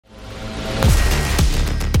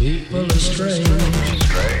People are strange.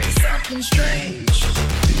 Something strange.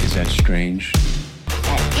 Is that strange?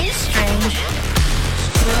 That is strange.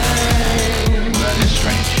 That is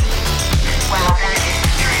strange. Well, that is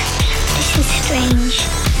strange. This is strange.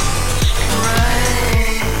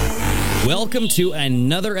 Welcome to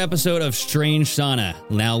another episode of Strange Sauna.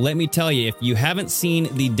 Now, let me tell you, if you haven't seen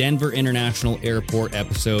the Denver International Airport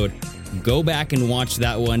episode, go back and watch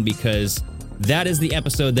that one because that is the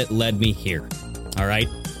episode that led me here. All right?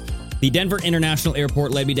 The Denver International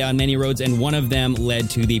Airport led me down many roads, and one of them led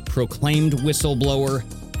to the proclaimed whistleblower,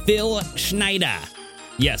 Phil Schneider.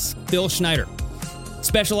 Yes, Phil Schneider.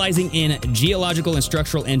 Specializing in geological and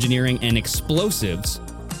structural engineering and explosives,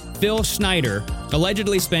 Phil Schneider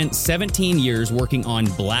allegedly spent 17 years working on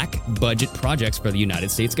black budget projects for the United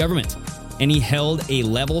States government, and he held a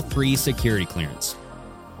level 3 security clearance.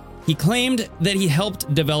 He claimed that he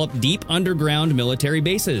helped develop deep underground military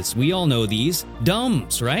bases. We all know these.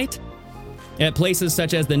 D.U.M.B.s, right? At places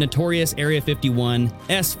such as the notorious Area 51,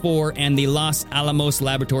 S4, and the Los Alamos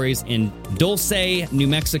laboratories in Dulce, New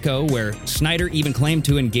Mexico, where Schneider even claimed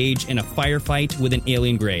to engage in a firefight with an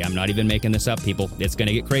alien gray. I'm not even making this up, people. It's going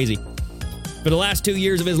to get crazy. For the last 2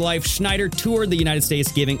 years of his life, Schneider toured the United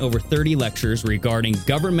States giving over 30 lectures regarding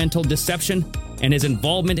governmental deception and his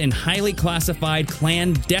involvement in highly classified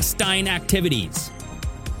clandestine activities.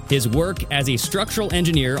 His work as a structural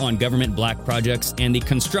engineer on government black projects and the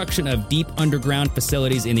construction of deep underground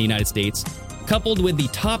facilities in the United States, coupled with the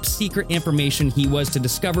top secret information he was to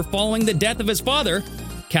discover following the death of his father,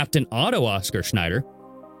 Captain Otto Oscar Schneider,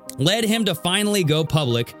 led him to finally go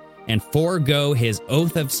public and forego his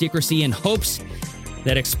oath of secrecy in hopes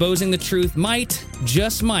that exposing the truth might,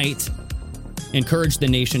 just might, encourage the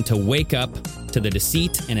nation to wake up to the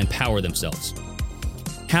deceit and empower themselves.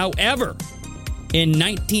 However, in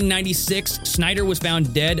 1996, Schneider was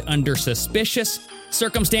found dead under suspicious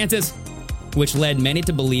circumstances, which led many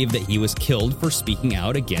to believe that he was killed for speaking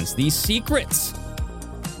out against these secrets.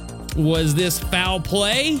 Was this foul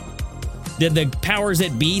play? Did the powers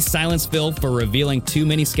that be silence Phil for revealing too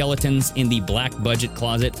many skeletons in the black budget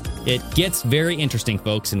closet? It gets very interesting,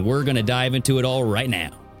 folks, and we're going to dive into it all right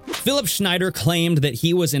now. Philip Schneider claimed that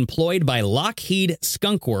he was employed by Lockheed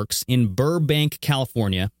Skunk Works in Burbank,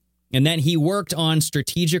 California, and that he worked on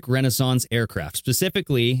strategic Renaissance aircraft,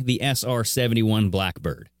 specifically the SR-71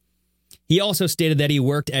 Blackbird. He also stated that he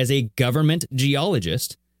worked as a government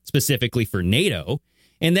geologist, specifically for NATO,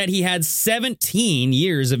 and that he had 17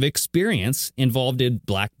 years of experience involved in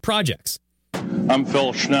black projects. I'm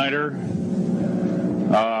Phil Schneider.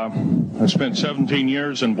 I spent 17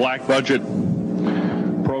 years in black budget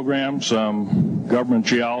programs, government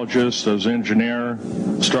geologist, as engineer,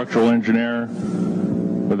 structural engineer,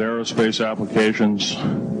 with aerospace applications,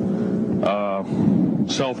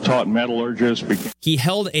 self-taught metallurgist. He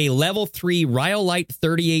held a level 3 Rhyolite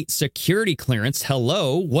 38 security clearance.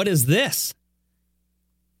 Hello, what is this?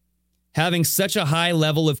 Having such a high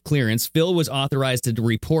level of clearance, Phil was authorized to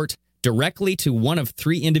report directly to one of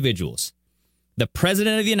 3 individuals: the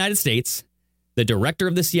President of the United States, the Director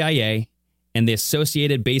of the CIA, and the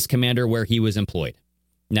Associated Base Commander where he was employed.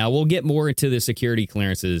 Now, we'll get more into the security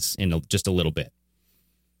clearances in just a little bit.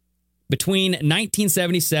 Between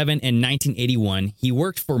 1977 and 1981, he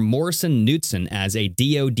worked for Morrison Knudsen as a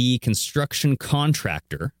DoD construction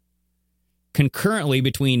contractor. Concurrently,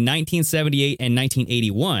 between 1978 and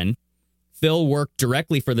 1981, Phil worked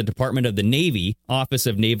directly for the Department of the Navy, Office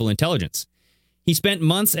of Naval Intelligence. He spent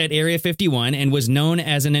months at Area 51 and was known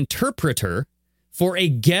as an interpreter for a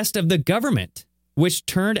guest of the government, which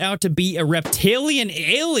turned out to be a reptilian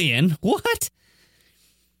alien. What?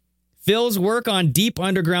 Phil's work on deep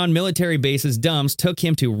underground military bases, D.U.M.B.s, took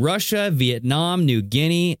him to Russia, Vietnam, New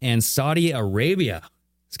Guinea, and Saudi Arabia.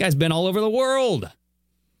 This guy's been all over the world.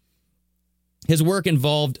 His work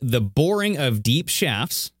involved the boring of deep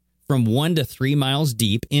shafts from 1 to 3 miles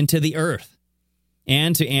deep into the earth,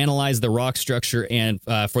 and to analyze the rock structure and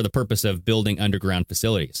for the purpose of building underground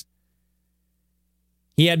facilities.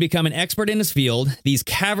 He had become an expert in his field. These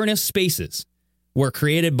cavernous spaces were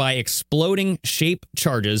created by exploding shape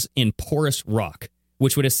charges in porous rock,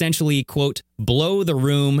 which would essentially, quote, blow the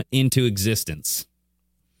room into existence.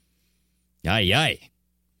 Aye, aye.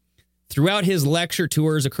 Throughout his lecture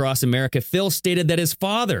tours across America, Phil stated that his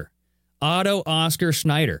father, Otto Oscar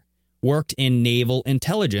Schneider, worked in naval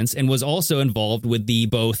intelligence and was also involved with the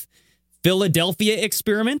both Philadelphia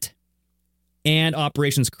experiment and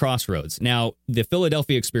Operations Crossroads. Now, the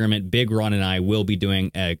Philadelphia experiment, Big Ron and I will be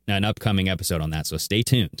doing an upcoming episode on that, so stay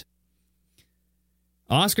tuned.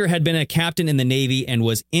 Oscar had been a captain in the Navy and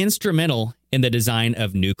was instrumental in the design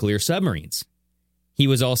of nuclear submarines. He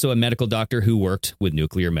was also a medical doctor who worked with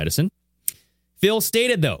nuclear medicine. Phil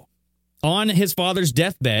stated, though, on his father's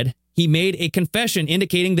deathbed, he made a confession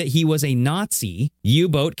indicating that he was a Nazi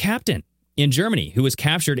U-boat captain in Germany who was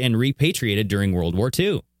captured and repatriated during World War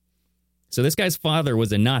II. So this guy's father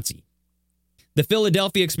was a Nazi. The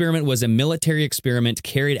Philadelphia experiment was a military experiment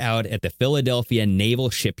carried out at the Philadelphia Naval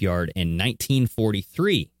Shipyard in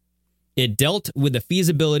 1943. It dealt with the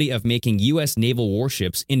feasibility of making U.S. naval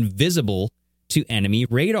warships invisible to enemy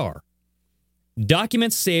radar.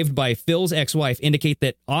 Documents saved by Phil's ex-wife indicate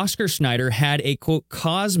that Oscar Schneider had a, quote,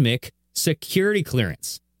 cosmic security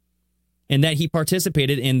clearance, and that he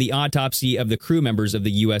participated in the autopsy of the crew members of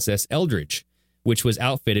the USS Eldridge, which was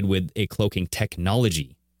outfitted with a cloaking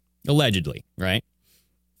technology. Allegedly, right?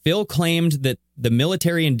 Phil claimed that the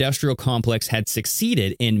military-industrial complex had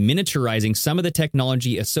succeeded in miniaturizing some of the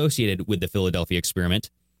technology associated with the Philadelphia experiment,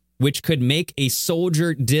 which could make a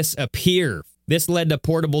soldier disappear. This led to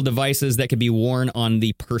portable devices that could be worn on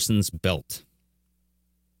the person's belt.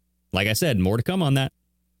 Like I said, more to come on that.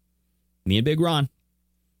 Me and Big Ron.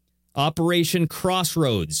 Operation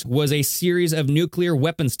Crossroads was a series of nuclear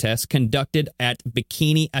weapons tests conducted at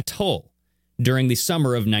Bikini Atoll during the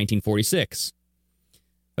summer of 1946.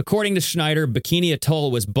 According to Schneider, Bikini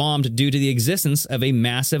Atoll was bombed due to the existence of a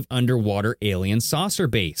massive underwater alien saucer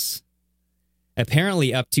base.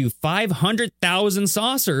 Apparently, up to 500,000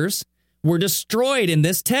 saucers were destroyed in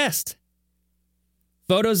this test.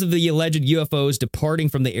 Photos of the alleged UFOs departing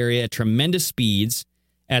from the area at tremendous speeds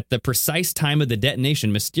at the precise time of the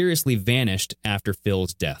detonation mysteriously vanished after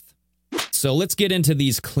Phil's death. So let's get into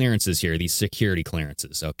these clearances here, these security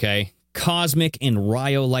clearances, okay? Cosmic and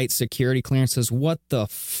Rhyolite security clearances. What the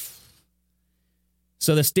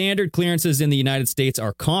So the standard clearances in the United States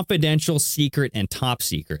are confidential, secret, and top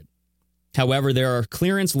secret. However, there are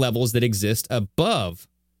clearance levels that exist above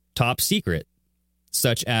top secret,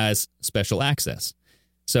 such as special access.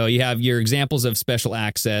 So you have your examples of special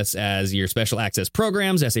access as your special access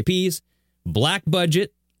programs, SAPs, black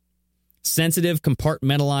budget, sensitive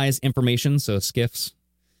compartmentalized information, so SCIFs,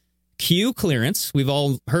 Q clearance, we've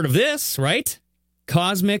all heard of this, right?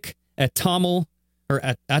 Cosmic, Atomal,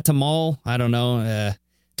 I don't know,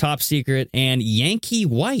 top secret, and Yankee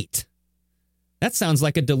White. That sounds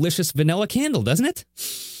like a delicious vanilla candle, doesn't it?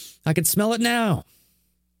 I can smell it now.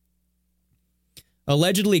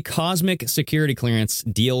 Allegedly, cosmic security clearance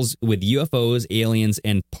deals with UFOs, aliens,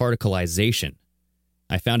 and particleization.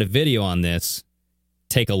 I found a video on this.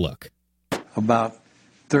 Take a look. About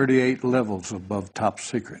 38 levels above top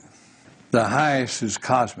secret. The highest is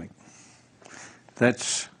cosmic.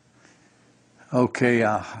 That's, okay,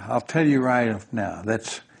 I'll tell you right now.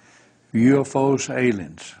 That's UFOs,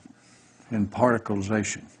 aliens, and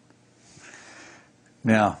particleization.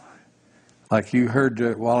 Now, like you heard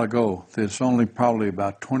a while ago, there's only probably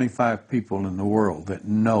about 25 people in the world that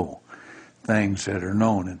know things that are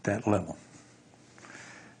known at that level.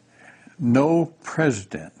 No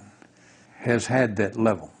president has had that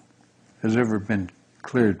level, has ever been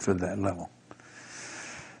cleared for that level.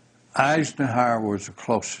 Eisenhower was the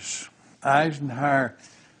closest. Eisenhower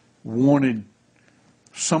wanted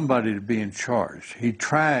somebody to be in charge. He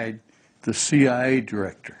tried the CIA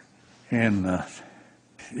director, and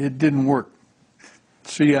it didn't work.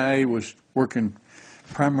 CIA was working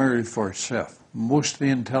primarily for itself. Most of the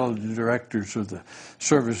intelligence directors of the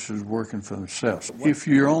services working for themselves. If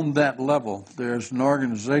you're on that level, there's an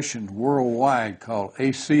organization worldwide called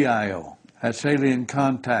ACIO. That's Alien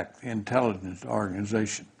Contact Intelligence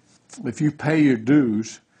Organization. If you pay your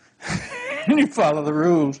dues and you follow the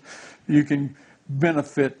rules, you can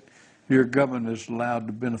benefit, your government is allowed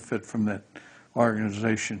to benefit from that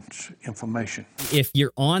organization's information. If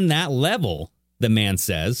you're on that level, the man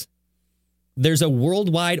says, there's a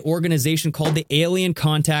worldwide organization called the Alien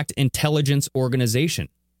Contact Intelligence Organization,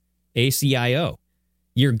 ACIO.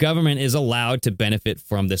 Your government is allowed to benefit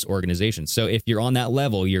from this organization. So if you're on that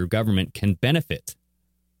level, your government can benefit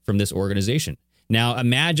from this organization. Now,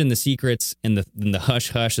 imagine the secrets and the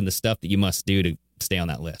hush-hush and the stuff that you must do to stay on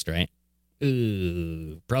that list, right?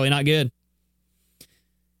 Ooh, probably not good.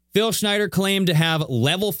 Phil Schneider claimed to have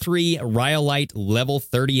level 3 Rhyolite level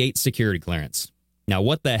 38 security clearance. Now,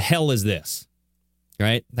 what the hell is this?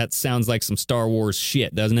 Right? That sounds like some Star Wars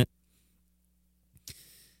shit, doesn't it?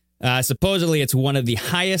 Supposedly, it's one of the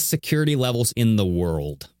highest security levels in the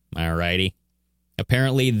world. Alrighty.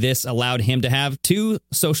 Apparently, this allowed him to have 2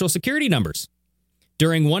 social security numbers.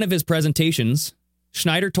 During one of his presentations,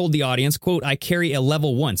 Schneider told the audience, quote, I carry a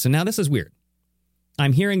level 1. So now this is weird.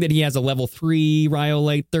 I'm hearing that he has a level 3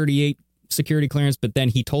 Rhyolite 38 security clearance, but then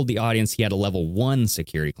he told the audience he had a level 1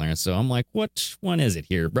 security clearance. So I'm like, which one is it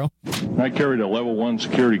here, bro? I carried a level 1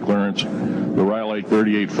 security clearance, the Raleigh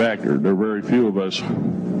 38 Factor. There are very few of us.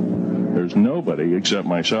 There's nobody except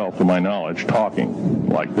myself, to my knowledge, talking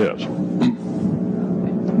like this.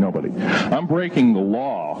 Nobody. I'm breaking the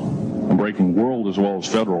law. I'm breaking world as well as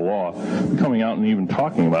federal law, coming out and even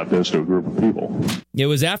talking about this to a group of people. It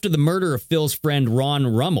was after the murder of Phil's friend Ron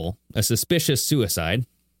Rummel, a suspicious suicide,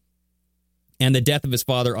 and the death of his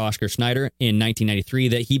father, Oscar Schneider, in 1993,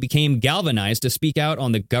 that he became galvanized to speak out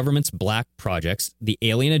on the government's black projects, the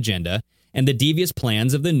alien agenda, and the devious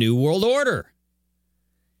plans of the New World Order.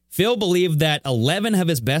 Phil believed that 11 of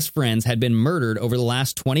his best friends had been murdered over the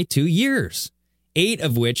last 22 years, 8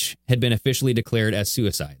 of which had been officially declared as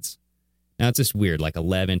suicides. Now, it's just weird, like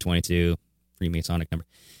 11, 22, Freemasonic number.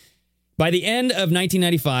 By the end of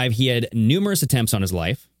 1995, he had numerous attempts on his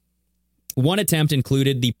life. One attempt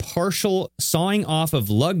included the partial sawing off of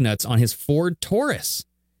lug nuts on his Ford Taurus,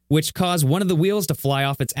 which caused one of the wheels to fly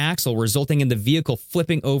off its axle, resulting in the vehicle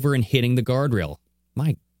flipping over and hitting the guardrail.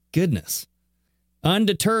 My goodness.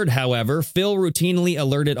 Undeterred, however, Phil routinely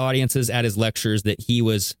alerted audiences at his lectures that he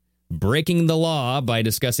was breaking the law by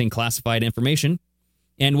discussing classified information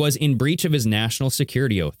and was in breach of his national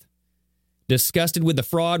security oath. Disgusted with the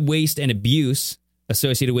fraud, waste, and abuse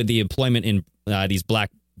associated with the employment in these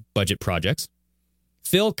black budget projects,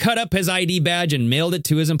 Phil cut up his ID badge and mailed it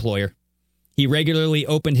to his employer. He regularly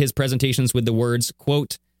opened his presentations with the words,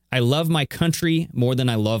 quote, "I love my country more than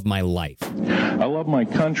I love my life." I love my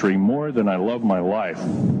country more than I love my life.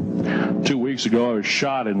 2 weeks ago, I was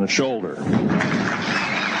shot in the shoulder.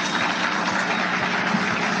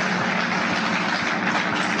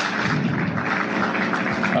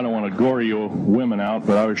 I don't want to gore you women out,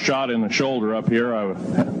 but I was shot in the shoulder up here. I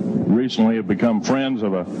recently have become friends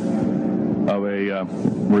of a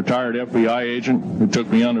retired FBI agent who took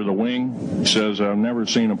me under the wing. He says, "I've never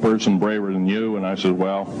seen a person braver than you." And I said,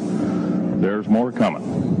 "Well, there's more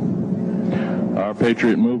coming." Our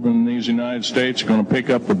patriot movement in these United States is going to pick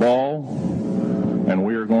up the ball, and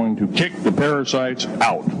we are going to kick the parasites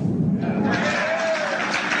out.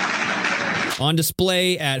 On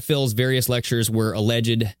display at Phil's various lectures were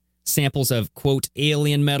alleged samples of, quote,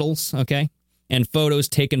 alien medals, okay, and photos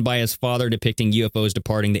taken by his father depicting UFOs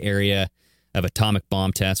departing the area of atomic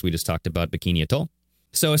bomb tests. We just talked about Bikini Atoll.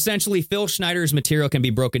 So essentially, Phil Schneider's material can be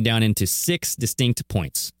broken down into 6 distinct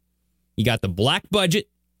points. You got the black budget,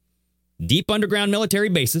 deep underground military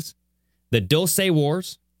bases, the D.U.M.B.s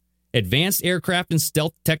wars, advanced aircraft and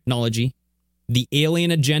stealth technology, the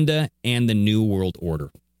alien agenda, and the New World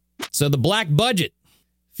Order. So the black budget.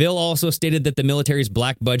 Phil also stated that the military's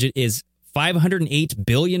black budget is $508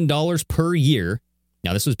 billion per year.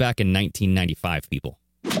 Now, this was back in 1995, people.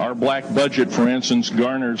 Our black budget, for instance,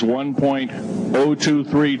 garners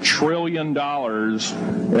 $1.023 trillion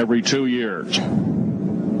every 2 years.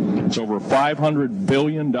 It's over $500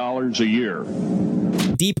 billion a year.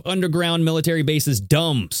 Deep underground military bases,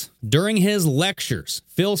 D.U.M.B.s. During his lectures,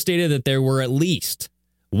 Phil stated that there were at least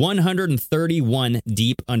 131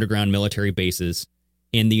 deep underground military bases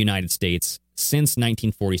in the United States since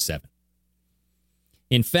 1947.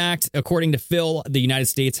 In fact, according to Phil, the United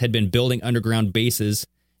States had been building underground bases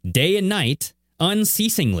day and night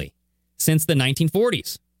unceasingly since the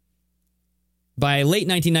 1940s. By late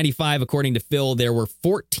 1995, according to Phil, there were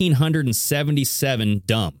 1,477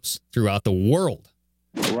 D.U.M.B.s throughout the world.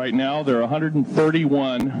 Right now, there are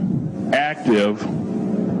 131 active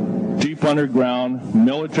deep underground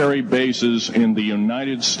military bases in the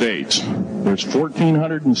United States. There's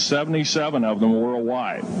 1,477 of them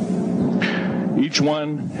worldwide. Each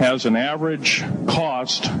one has an average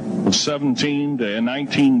cost of $17 to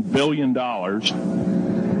 $19 billion.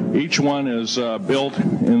 Each one is built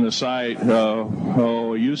in the site.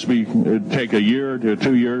 It used to be it'd take a year to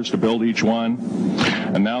 2 years to build each one,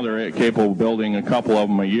 and now they're capable of building a couple of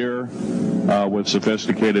them a year with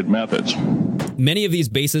sophisticated methods. Many of these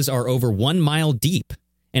bases are over 1 mile deep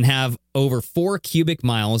and have over 4 cubic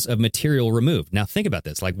miles of material removed. Now think about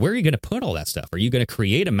this. Like, where are you going to put all that stuff? Are you going to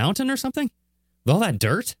create a mountain or something with all that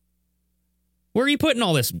dirt? Where are you putting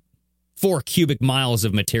all this 4 cubic miles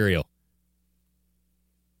of material?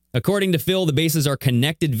 According to Phil, the bases are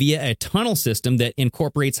connected via a tunnel system that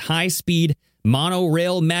incorporates high-speed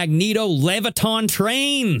monorail magneto-leviton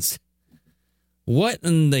trains. What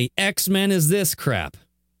in the X-Men is this crap?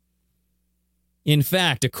 In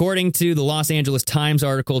fact, according to the Los Angeles Times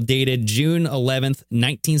article dated June 11th,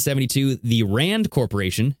 1972, the Rand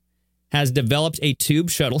Corporation has developed a tube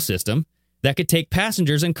shuttle system that could take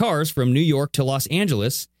passengers and cars from New York to Los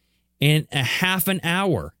Angeles in a half an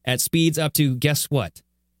hour at speeds up to, guess what,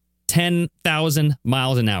 10,000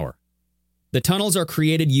 miles an hour. The tunnels are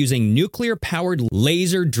created using nuclear-powered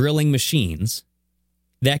laser drilling machines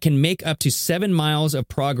that can make up to 7 miles of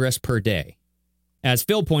progress per day. As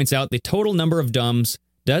Phil points out, the total number of D.U.M.s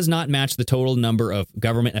does not match the total number of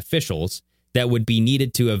government officials that would be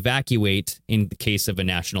needed to evacuate in the case of a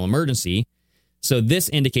national emergency. So this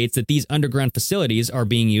indicates that these underground facilities are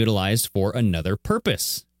being utilized for another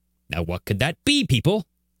purpose. Now, what could that be, people?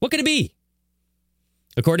 What could it be?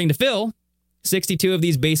 According to Phil, 62 of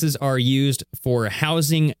these bases are used for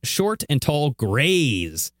housing short and tall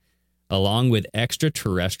grays, along with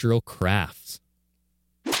extraterrestrial crafts.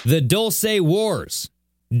 The Dulce Wars.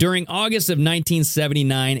 During August of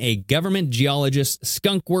 1979, a government geologist,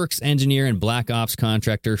 skunkworks engineer, and black ops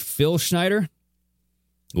contractor, Phil Schneider,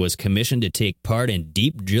 was commissioned to take part in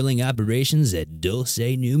deep drilling operations at Dulce,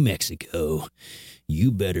 New Mexico.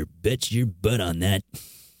 You better bet your butt on that.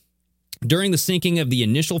 During the sinking of the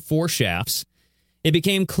initial 4 shafts, it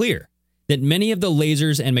became clear that many of the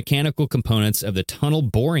lasers and mechanical components of the tunnel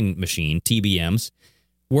boring machine, TBMs,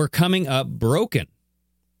 were coming up broken.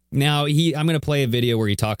 Now, I'm going to play a video where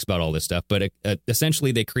he talks about all this stuff, but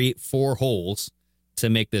essentially they create 4 holes to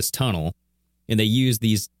make this tunnel, and they use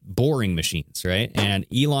these boring machines, right? And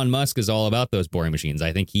Elon Musk is all about those boring machines.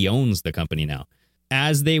 I think he owns the company now.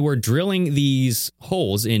 As they were drilling these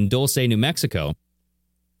holes in Dulce, New Mexico,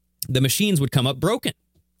 the machines would come up broken.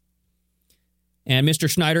 And Mr.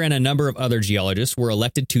 Schneider and a number of other geologists were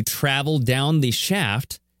elected to travel down the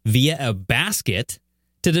shaft via a basket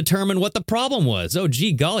to determine what the problem was. Oh,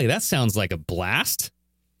 gee golly, that sounds like a blast.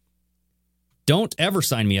 Don't ever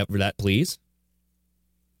sign me up for that, please.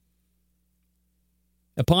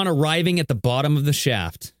 Upon arriving at the bottom of the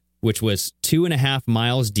shaft, which was 2.5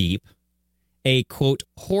 miles deep, a, quote,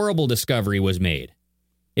 horrible discovery was made.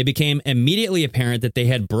 It became immediately apparent that they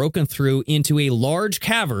had broken through into a large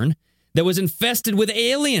cavern that was infested with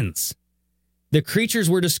aliens. The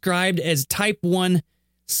creatures were described as Type 1,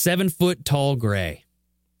 7-foot-tall gray.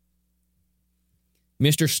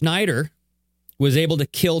 Mr. Schneider was able to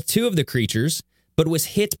kill 2 of the creatures, but was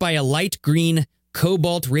hit by a light green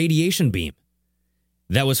cobalt radiation beam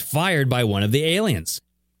that was fired by one of the aliens.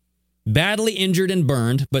 Badly injured and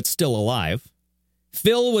burned, but still alive,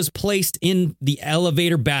 Phil was placed in the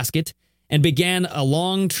elevator basket and began a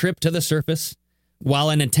long trip to the surface while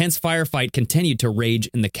an intense firefight continued to rage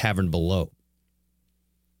in the cavern below.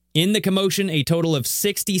 In the commotion, a total of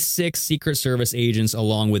 66 Secret Service agents,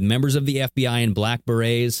 along with members of the FBI and Black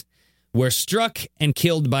Berets, were struck and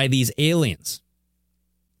killed by these aliens.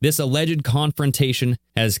 This alleged confrontation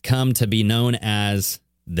has come to be known as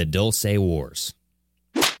the Dulce Wars.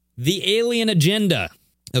 The alien agenda.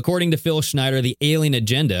 According to Phil Schneider, the alien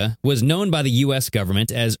agenda was known by the U.S.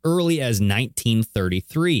 government as early as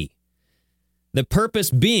 1933. The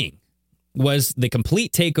purpose being was the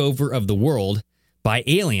complete takeover of the world by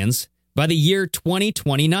aliens by the year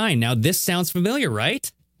 2029. Now, this sounds familiar,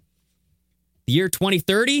 right? The year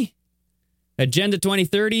 2030? Agenda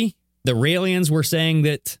 2030? The Raelians were saying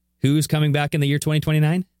that who's coming back in the year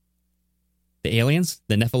 2029? The aliens?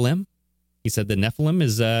 The Nephilim? He said the Nephilim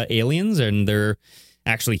is aliens and they're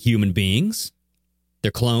actually human beings.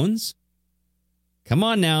 They're clones. Come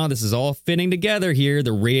on now, this is all fitting together here.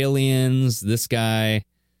 The Raelians, this guy.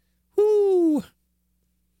 Woo!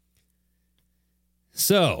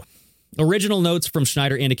 So, original notes from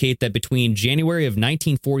Schneider indicate that between January of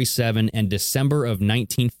 1947 and December of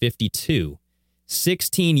 1952,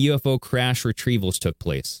 16 UFO crash retrievals took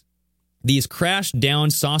place. These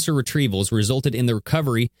crashed-down saucer retrievals resulted in the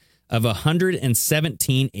recovery of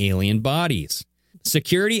 117 alien bodies.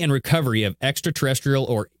 Security and recovery of extraterrestrial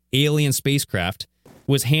or alien spacecraft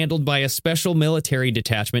was handled by a special military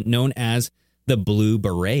detachment known as the Blue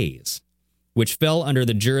Berets, which fell under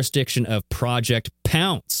the jurisdiction of Project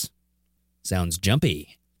Pounce. Sounds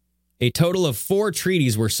jumpy. A total of 4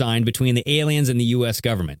 treaties were signed between the aliens and the U.S.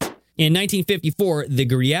 government. In 1954, the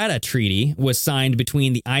Greada Treaty was signed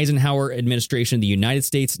between the Eisenhower administration of the United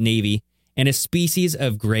States Navy and a species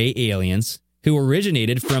of gray aliens who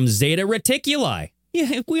originated from Zeta Reticuli.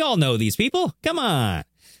 Yeah, we all know these people. Come on.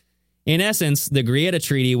 In essence, the Greada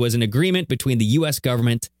Treaty was an agreement between the U.S.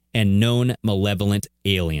 government and known malevolent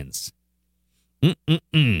aliens.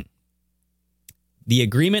 The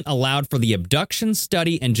agreement allowed for the abduction,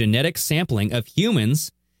 study, and genetic sampling of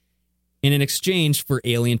humans in an exchange for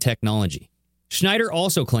alien technology. Schneider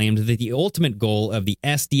also claimed that the ultimate goal of the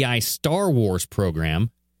SDI Star Wars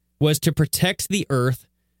program was to protect the Earth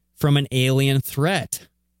from an alien threat.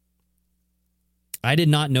 I did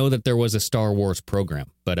not know that there was a Star Wars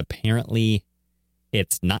program, but apparently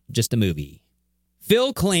it's not just a movie.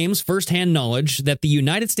 Phil claims firsthand knowledge that the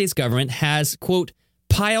United States government has, quote,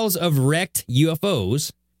 piles of wrecked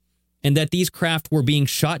UFOs, and that these craft were being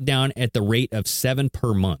shot down at the rate of 7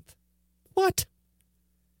 per month. What?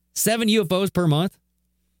 7 UFOs per month?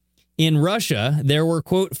 In Russia, there were,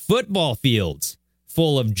 quote, football fields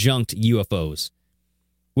full of junked UFOs,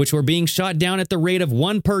 which were being shot down at the rate of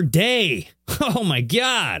 1 per day. Oh, my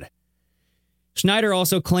God. Schneider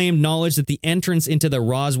also claimed knowledge that the entrance into the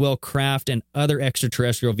Roswell craft and other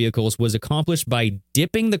extraterrestrial vehicles was accomplished by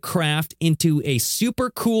dipping the craft into a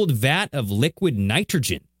supercooled vat of liquid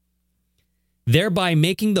nitrogen, thereby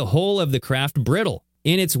making the hull of the craft brittle.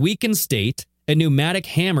 In its weakened state, a pneumatic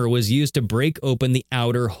hammer was used to break open the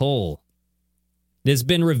outer hull. It has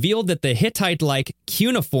been revealed that the Hittite-like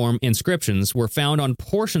cuneiform inscriptions were found on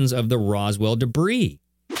portions of the Roswell debris.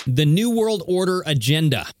 The New World Order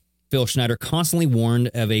agenda. Phil Schneider constantly warned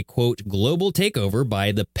of a, quote, global takeover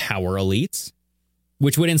by the power elites,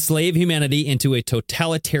 which would enslave humanity into a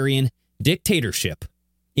totalitarian dictatorship.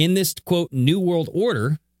 In this, quote, New World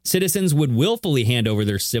Order, citizens would willfully hand over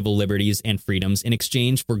their civil liberties and freedoms in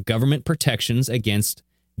exchange for government protections against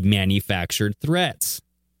manufactured threats.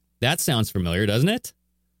 That sounds familiar, doesn't it?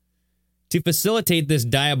 To facilitate this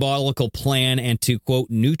diabolical plan and to, quote,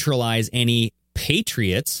 neutralize any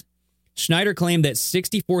patriots, Schneider claimed that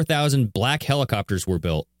 64,000 black helicopters were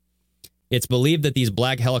built. It's believed that these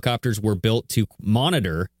black helicopters were built to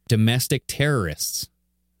monitor domestic terrorists.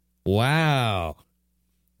 Wow.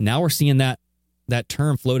 Now we're seeing that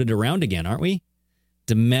term floated around again, aren't we?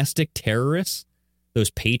 Domestic terrorists?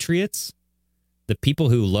 Those patriots? The people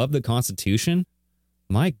who love the Constitution?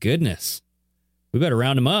 My goodness. We better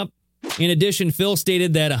round them up. In addition, Phil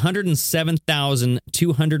stated that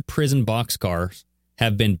 107,200 prison boxcars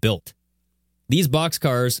have been built. These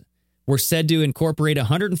boxcars were said to incorporate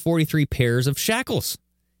 143 pairs of shackles.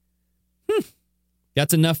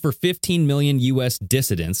 That's enough for 15 million U.S.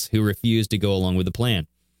 dissidents who refused to go along with the plan.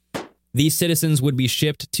 These citizens would be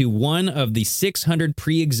shipped to one of the 600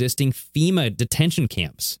 pre-existing FEMA detention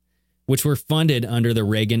camps, which were funded under the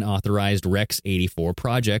Reagan-authorized Rex 84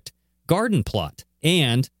 project, Garden Plot,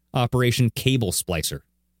 and Operation Cable Splicer.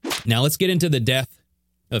 Now let's get into the death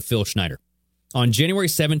of Phil Schneider. On January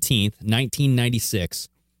 17th, 1996,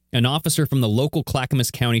 an officer from the local Clackamas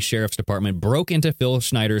County Sheriff's Department broke into Phil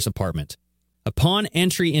Schneider's apartment. Upon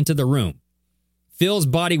entry into the room, Phil's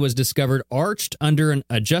body was discovered arched under an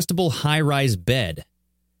adjustable high-rise bed.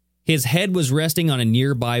 His head was resting on a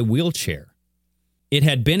nearby wheelchair. It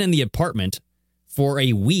had been in the apartment for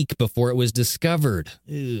a week before it was discovered.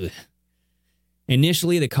 Ugh.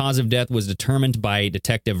 Initially, the cause of death was determined by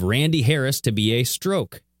Detective Randy Harris to be a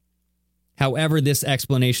stroke. However, this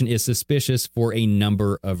explanation is suspicious for a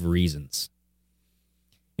number of reasons.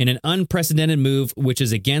 In an unprecedented move, which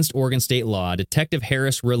is against Oregon state law, Detective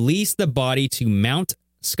Harris released the body to Mount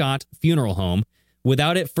Scott Funeral Home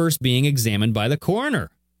without it first being examined by the coroner.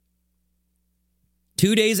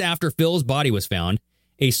 2 days after Phil's body was found,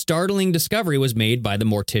 a startling discovery was made by the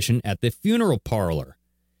mortician at the funeral parlor.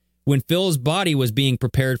 When Phil's body was being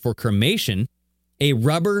prepared for cremation, a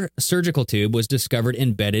rubber surgical tube was discovered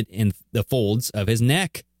embedded in the folds of his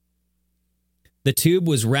neck. The tube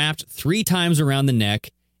was wrapped 3 times around the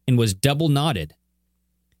neck and was double knotted.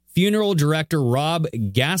 Funeral director Rob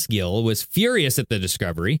Gaskill was furious at the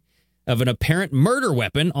discovery of an apparent murder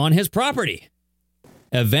weapon on his property.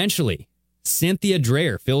 Eventually, Cynthia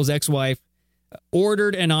Dreyer, Phil's ex-wife,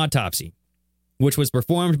 ordered an autopsy, which was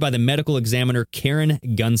performed by the medical examiner Karen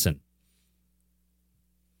Gunson.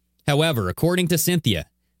 However, according to Cynthia,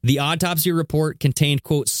 the autopsy report contained,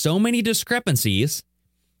 quote, so many discrepancies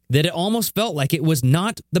that it almost felt like it was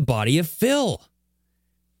not the body of Phil.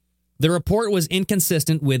 The report was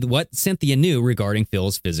inconsistent with what Cynthia knew regarding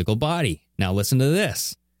Phil's physical body. Now listen to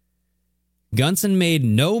this. Gunson made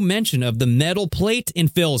no mention of the metal plate in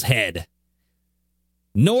Phil's head,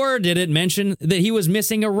 nor did it mention that he was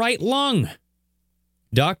missing a right lung.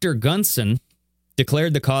 Dr. Gunson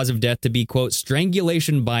declared the cause of death to be, quote,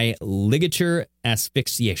 strangulation by ligature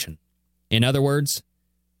asphyxiation. In other words,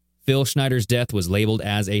 Phil Schneider's death was labeled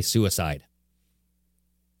as a suicide.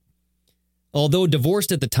 Although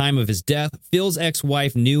divorced at the time of his death, Phil's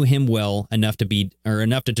ex-wife knew him well enough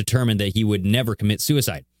to determine that he would never commit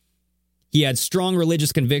suicide. He had strong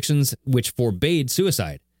religious convictions which forbade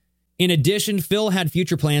suicide. In addition, Phil had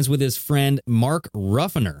future plans with his friend Mark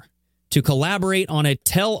Ruffiner to collaborate on a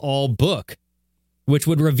tell-all book, which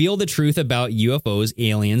would reveal the truth about UFOs,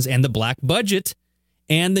 aliens, and the black budget,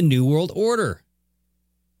 and the New World Order.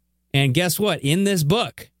 And guess what? In this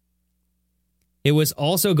book, it was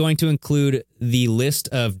also going to include the list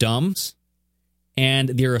of D.U.M.B.s and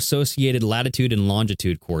their associated latitude and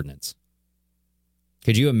longitude coordinates.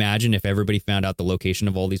 Could you imagine if everybody found out the location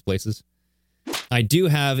of all these places? I do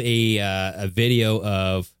have a video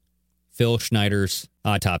of Phil Schneider's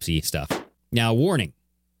autopsy stuff. Now, warning,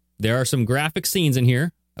 there are some graphic scenes in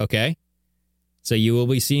here, okay? So you will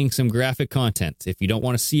be seeing some graphic content. If you don't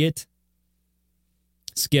want to see it,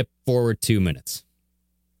 skip forward 2 minutes.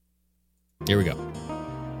 Here we go.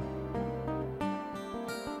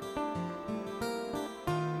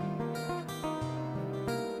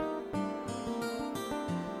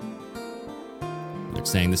 They're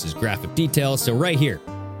saying this is graphic detail. So right here,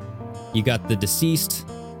 you got the deceased.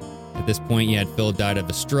 At this point, you had Phil died of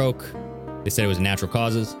a stroke. They said it was natural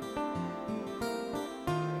causes.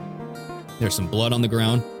 There's some blood on the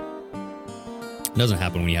ground. It doesn't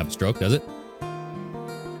happen when you have a stroke, does it?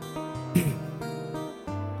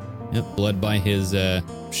 Yep, blood by his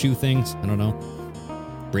shoe things. I don't know.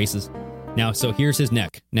 Braces. Now, so here's his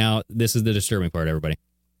neck. Now, this is the disturbing part, everybody.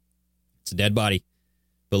 It's a dead body.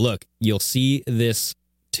 But look, you'll see this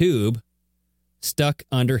tube stuck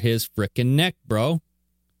under his frickin' neck, bro.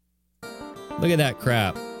 Look at that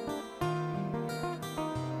crap.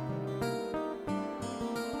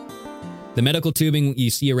 The medical tubing you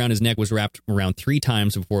see around his neck was wrapped around 3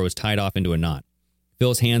 times before it was tied off into a knot.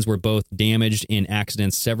 Phil's hands were both damaged in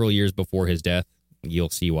accidents several years before his death. You'll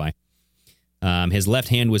see why. His left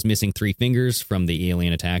hand was missing 3 fingers from the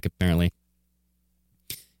alien attack, apparently.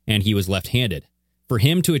 And he was left-handed. For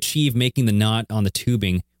him to achieve making the knot on the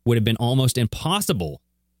tubing would have been almost impossible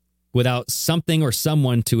without something or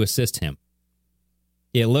someone to assist him.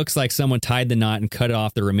 It looks like someone tied the knot and cut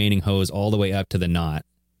off the remaining hose all the way up to the knot.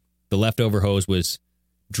 The leftover hose was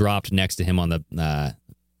dropped next to him on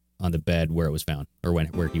the bed where it was found, or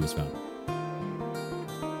where he was found.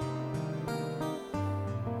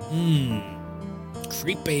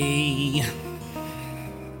 Creepy. So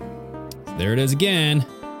there it is again.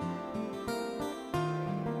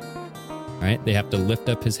 All right, they have to lift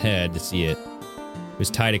up his head to see it. It was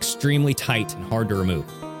tied extremely tight and hard to remove.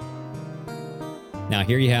 Now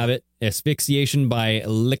here you have it: asphyxiation by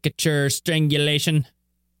ligature strangulation.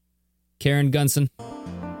 Karen Gunson,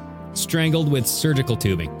 strangled with surgical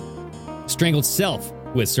tubing. Strangled self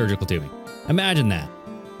with surgical tubing. Imagine that.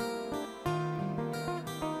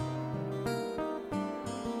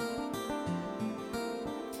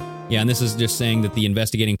 Yeah, and this is just saying that the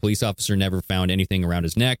investigating police officer never found anything around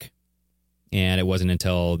his neck, and it wasn't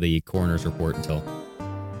until the coroner's report until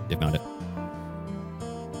they found it.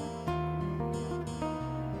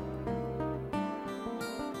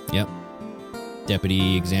 Yep.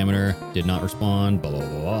 Deputy examiner did not respond, blah, blah,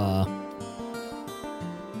 blah, blah.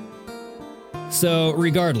 So,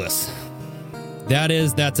 regardless,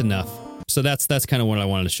 that's enough. So that's kind of what I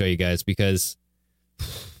wanted to show you guys, because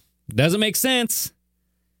it doesn't make sense.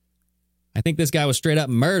 I think this guy was straight up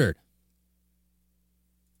murdered.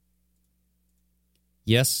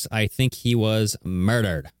 Yes, I think he was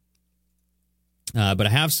murdered. But I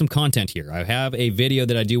have some content here. I have a video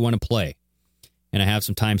that I do want to play. And I have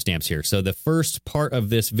some timestamps here. So the first part of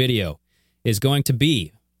this video is going to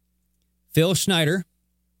be Phil Schneider.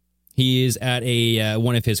 He is at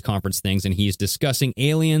one of his conference things, and he's discussing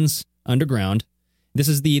aliens underground. This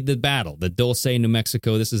is the battle, the Dulce, New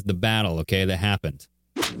Mexico. This is the battle, okay, that happened.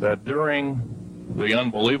 That during the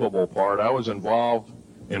unbelievable part, I was involved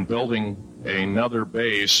in building another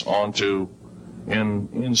base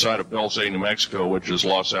inside of Dulce, New Mexico, which is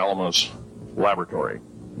Los Alamos Laboratory.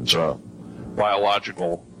 It's a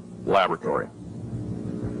biological laboratory.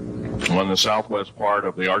 On the southwest part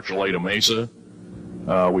of the Archuleta Mesa,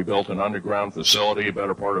 we built an underground facility, a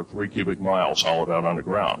better part of 3 cubic miles hollowed out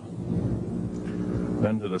underground.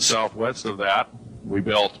 Then to the southwest of that, we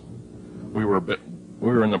were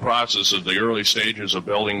in the process of the early stages of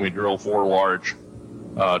building. We drilled 4 large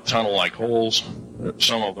tunnel-like holes.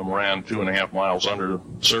 Some of them ran 2.5 miles under the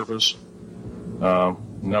surface.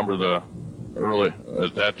 Number of the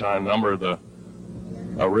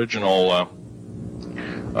original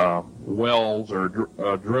wells or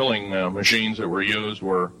drilling machines that were used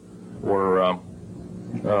were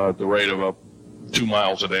at the rate of 2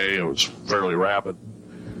 miles a day. It was fairly rapid.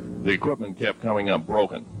 The equipment kept coming up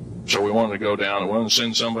broken. So we wanted to go down. We wanted to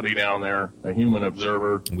send somebody down there, a human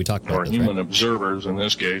observer, observers in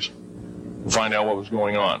this case, to find out what was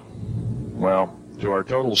going on. Well, to our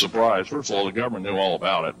total surprise, first of all, the government knew all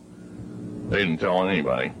about it. They didn't tell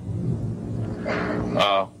anybody.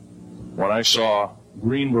 When I saw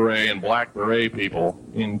Green Beret and Black Beret people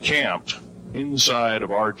encamped inside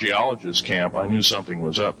of our geologist camp, I knew something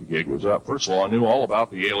was up. The gig was up. First of all, I knew all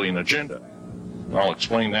about the alien agenda. I'll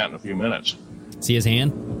explain that in a few minutes. See his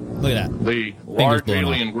hand? Look at that. The large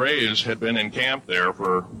alien grays had been encamped there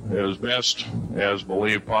for, as best as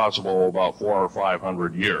believed possible, about 400 or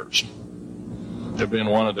 500 years. Had been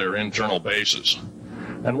one of their internal bases.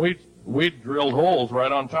 And we drilled holes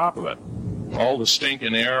right on top of it. All the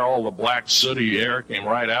stinking air, all the black sooty air came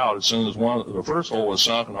right out as soon as the first hole was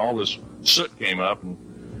sunk, and all this soot came up. And,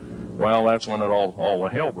 well, that's when all the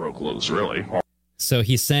hell broke loose, really. So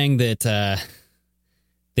he's saying that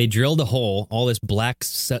they drilled a hole, all this black,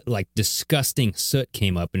 like disgusting soot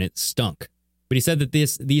came up, and it stunk. But he said that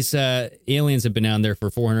these aliens have been down there for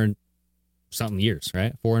 400 something years,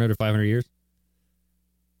 right? 400 or 500 years.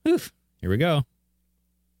 Oof. Here we go.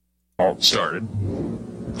 All started.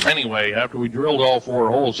 Anyway, after we drilled all 4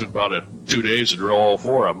 holes, it took about 2 days to drill all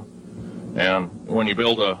 4 of them. And when you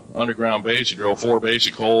build a underground base, you drill 4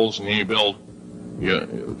 basic holes, and then you build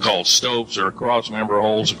called stopes or cross-member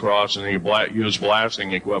holes across, and then you use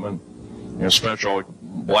blasting equipment, special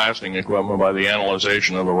blasting equipment by the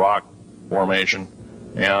analyzation of the rock formation,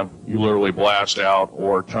 and you literally blast out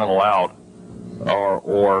or tunnel out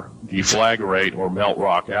or deflagrate or melt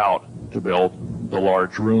rock out to build the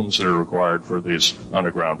large rooms that are required for this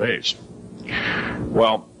underground base.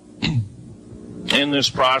 Well, in this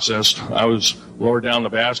process, I was lowered down the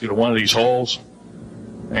basket of one of these holes,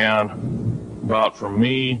 and about from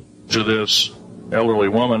me to this elderly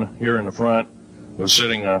woman here in the front was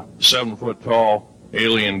sitting a 7-foot-tall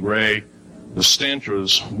alien gray. The stench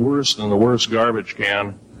was worse than the worst garbage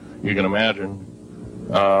can you can imagine.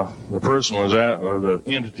 The person or the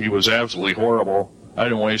entity was absolutely horrible. I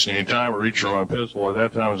didn't waste any time reaching for my pistol. At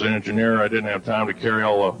that time, I was an engineer. I didn't have time to carry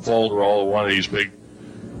all the folder, all of one of these big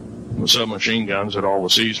submachine guns that all the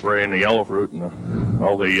sea spray and the yellow fruit and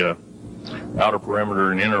all the outer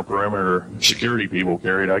perimeter and inner perimeter security people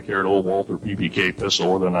carried. I carried a little Walther PPK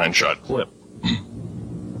pistol with a 9-shot clip.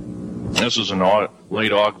 This was in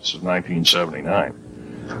late August of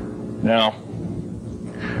 1979. Now,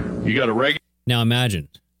 you got a regular... Now imagine,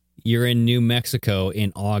 you're in New Mexico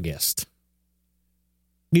in August.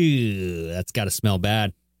 Ew, that's got to smell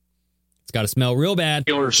bad. It's got to smell real bad.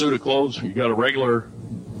 Regular suit of clothes. You got a regular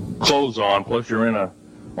clothes on, plus you're in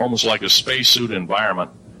almost like a spacesuit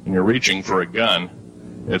environment, and you're reaching for a gun.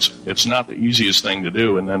 It's not the easiest thing to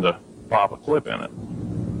do, and then to pop a clip in it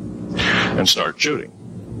and start shooting.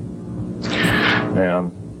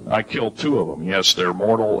 And I killed 2 of them. Yes, they're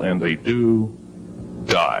mortal, and they do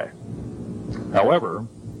die. However...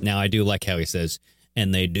 Now, I do like how he says,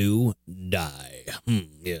 and they do die.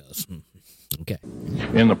 Yes. Okay.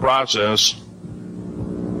 In the process,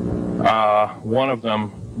 one of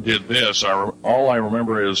them did this. All I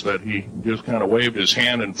remember is that he just kind of waved his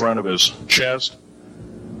hand in front of his chest,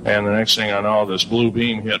 and the next thing I know, this blue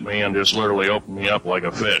beam hit me and just literally opened me up like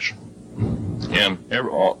a fish. And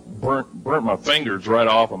burnt my fingers right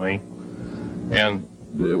off of me. And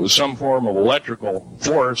it was some form of electrical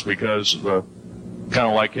force because kind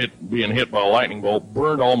of like being hit by a lightning bolt,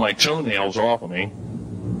 burned all my toenails off of me,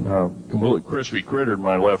 completely crispy crittered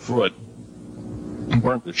my left foot,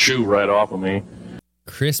 burnt the shoe right off of me.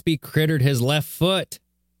 Crispy crittered his left foot.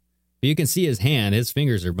 You can see his hand; his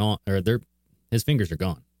fingers are gone, his fingers are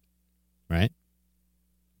gone. Right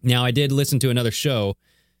now, I did listen to another show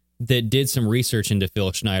that did some research into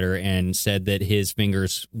Phil Schneider and said that his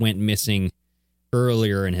fingers went missing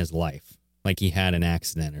earlier in his life, like he had an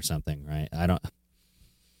accident or something. Right? I don't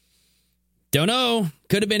know.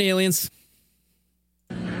 Could have been aliens.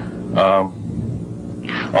 All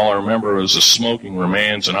I remember was the smoking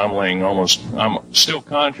remains, and I'm still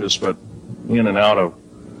conscious, but in and out of,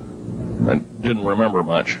 I didn't remember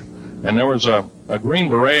much. And there was a Green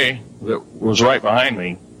Beret that was right behind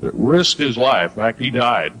me that risked his life. In fact, he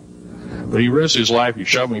died. But he risked his life. He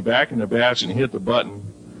shoved me back in the basket and hit the button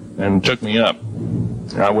and took me up.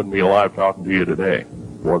 And I wouldn't be alive talking to you today if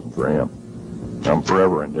it wasn't for him. I'm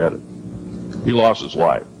forever indebted. He lost his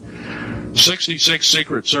life. 66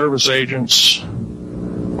 Secret Service agents,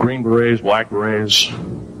 Green Berets, Black Berets,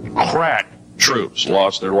 crack troops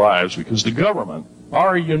lost their lives because the government,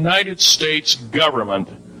 our United States government,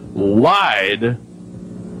 lied,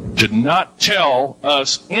 did not tell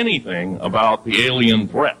us anything about the alien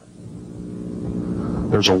threat.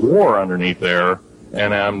 There's a war underneath there,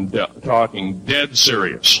 and I'm talking dead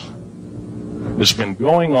serious. It's been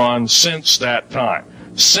going on since that time.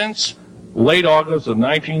 Since late August of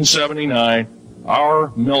 1979,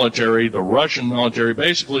 our military, the Russian military,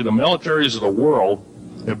 basically the militaries of the world,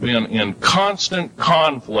 have been in constant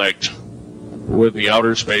conflict with the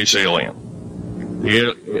outer space alien.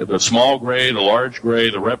 The small gray, the large gray,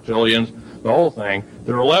 the reptilians, the whole thing.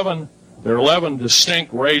 There are 11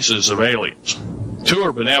 distinct races of aliens. 2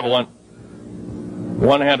 are benevolent.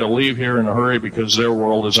 One had to leave here in a hurry because their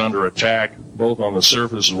world is under attack, both on the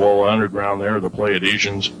surface as well as underground. There, the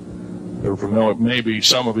Pleiadians. They're familiar. Maybe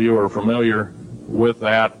some of you are familiar with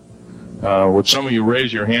that. Would some of you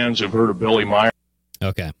raise your hands who've heard of Billy Meyer?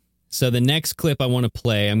 Okay. So the next clip I want to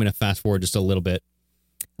play, I'm going to fast forward just a little bit.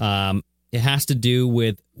 It has to do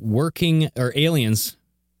with aliens.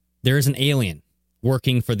 There is an alien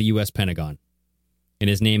working for the U.S. Pentagon, and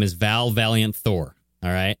his name is Val Valiant Thor. All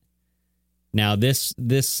right. Now this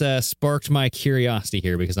sparked my curiosity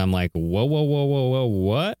here because I'm like, whoa,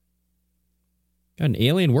 what? Got an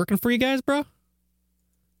alien working for you guys, bro?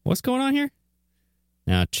 What's going on here?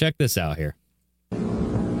 Now check this out here. I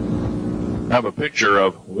have a picture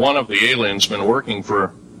of one of the aliens been working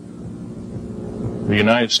for the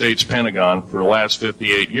United States Pentagon for the last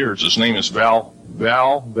 58 years. His name is Val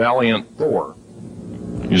Valiant Thor.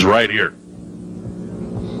 He's right here.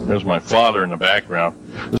 There's my father in the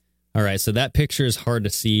background. All right, so that picture is hard to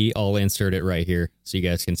see. I'll insert it right here so you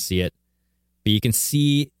guys can see it. But you can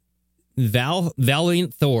see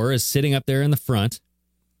Valiant Thor is sitting up there in the front,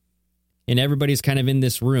 and everybody's kind of in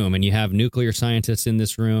this room, and you have nuclear scientists in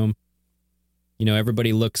this room. You know,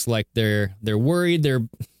 everybody looks like they're worried. They're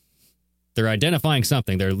identifying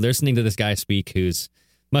something. They're listening to this guy speak,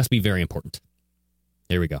 must be very important.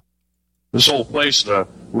 Here we go. This whole place, the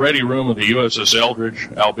ready room of the USS Eldridge,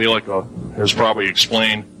 Al Bielek has probably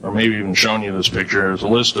explained, or maybe even shown you this picture. There's a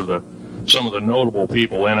list of some of the notable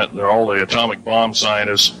people in it. They're all the atomic bomb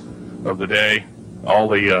scientists of the day, all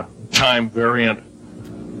the time variant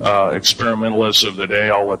experimentalists of the day,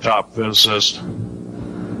 all the top physicists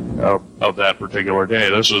of that particular day.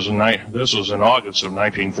 This was in August of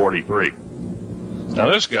 1943. Now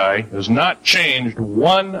this guy has not changed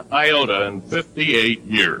one iota in 58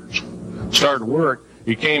 years. Started work,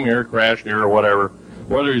 he came here, crashed here or whatever,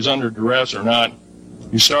 whether he's under duress or not.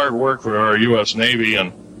 He started work for our U.S. Navy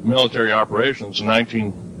and military operations in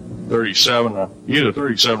 1937, either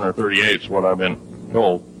 37 or 38 is what I've been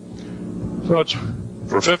told. So it's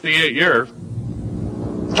for 58 years,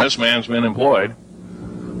 this man's been employed,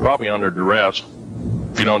 probably under duress.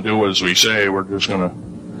 If you don't do as we say, we're just going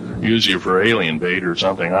to use you for alien bait or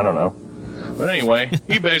something, I don't know. But anyway,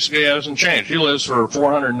 he basically hasn't changed. He lives for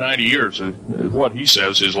 490 years, is what he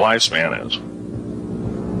says his lifespan is.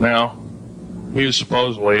 Now, he's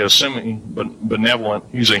supposedly a semi-benevolent,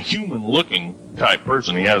 he's a human-looking type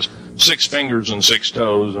person. He has 6 fingers and 6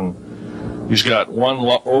 toes, and he's got one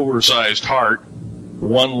oversized heart,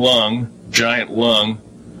 one lung, giant lung.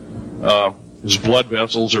 His blood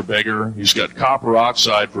vessels are bigger. He's got copper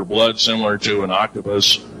oxide for blood, similar to an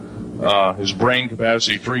octopus. His brain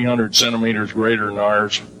capacity, 300 centimeters greater than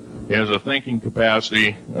ours. He has a thinking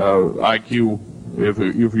capacity, IQ, if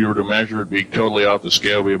you were to measure it, be totally off the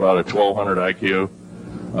scale, be about a 1200 IQ.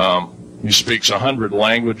 He speaks 100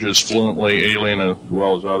 languages fluently, alien as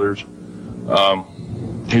well as others.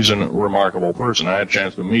 He's a remarkable person. I had a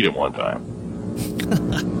chance to meet him one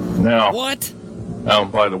time. Now, what?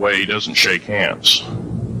 By the way, he doesn't shake hands.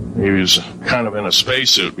 He was kind of in a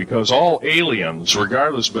spacesuit because all aliens,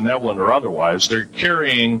 regardless benevolent or otherwise, they're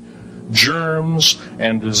carrying germs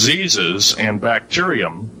and diseases and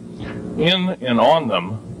bacterium in and on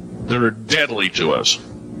them that are deadly to us.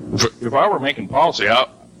 If I were making policy,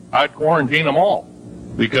 I'd quarantine them all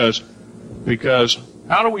because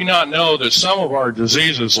how do we not know that some of our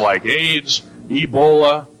diseases like AIDS,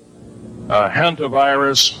 Ebola,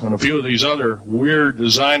 hantavirus, and a few of these other weird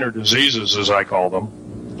designer diseases, as I call them,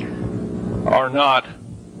 are not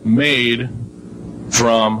made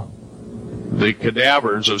from the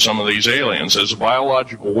cadavers of some of these aliens as a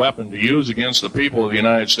biological weapon to use against the people of the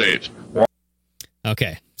United States.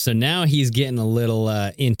 Okay, so now he's getting a little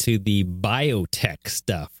into the biotech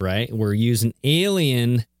stuff, right? We're using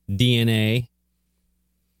alien DNA,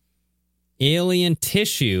 alien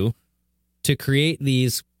tissue to create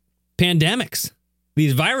these pandemics,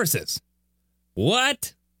 these viruses.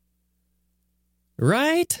 What?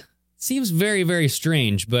 Right? Seems very, very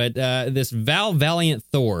strange, but this Val Valiant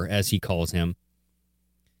Thor, as he calls him,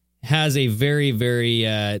 has a very,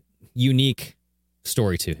 very unique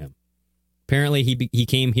story to him. Apparently, he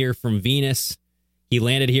came here from Venus. He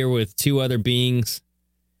landed here with 2 other beings,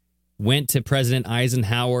 went to President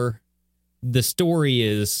Eisenhower. The story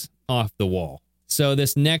is off the wall. So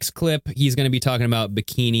this next clip, he's going to be talking about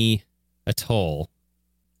Bikini Atoll.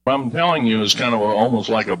 What I'm telling you is kind of almost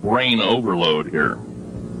like a brain overload here.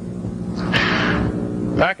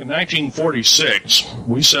 Back in 1946,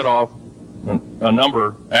 we set off a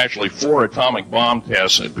number, actually 4 atomic bomb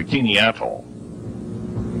tests at Bikini Atoll.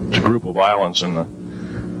 It's a group of islands in the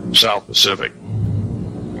South Pacific.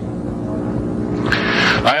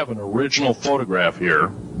 I have an original photograph here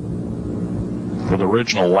with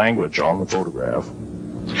original language on the photograph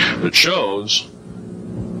that shows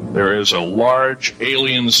there is a large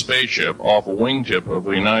alien spaceship off a wingtip of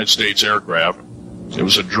a United States aircraft. It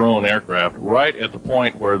was a drone aircraft right at the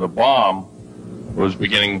point where the bomb was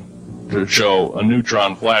beginning to show a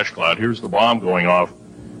neutron flash cloud. Here's the bomb going off.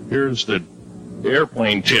 Here's the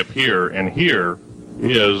airplane tip here, and here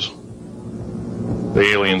is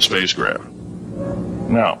the alien spacecraft.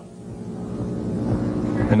 Now,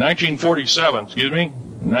 in 1947,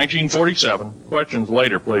 questions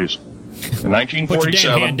later, please. In 1947, put your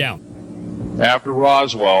damn hand down. After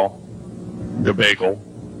Roswell debacle,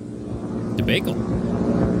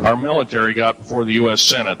 our military got before the U.S.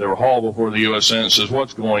 Senate. They were hauled before the U.S. Senate and says,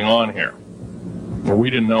 what's going on here? Well, we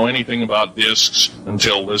didn't know anything about discs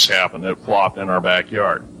until this happened. It flopped in our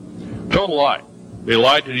backyard. Total lie. They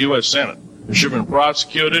lied to the U.S. Senate. They should have been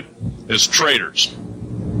prosecuted as traitors.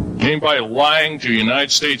 Anybody lying to a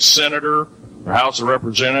United States Senator or House of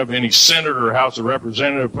Representative, any Senator or House of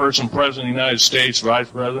Representative person, President of the United States,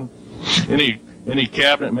 Vice President, any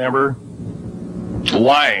cabinet member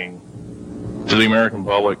lying to the American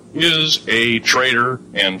public is a traitor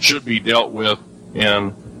and should be dealt with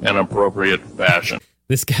in an appropriate fashion.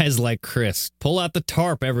 This guy's like Chris. Pull out the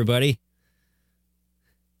tarp, everybody.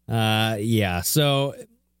 Yeah, so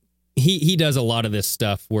he does a lot of this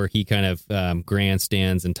stuff where he kind of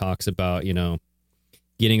grandstands and talks about,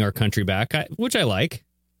 getting our country back, which I like.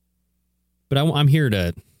 But I'm here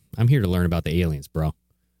to learn about the aliens, bro.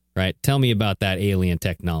 Right? Tell me about that alien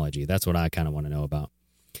technology. That's what I kind of want to know about.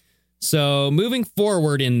 So moving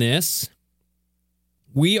forward in this,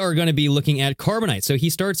 we are going to be looking at carbonite. So he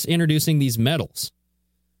starts introducing these metals.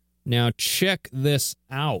 Now check this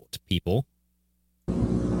out, people.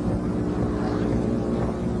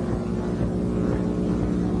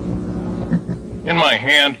 In my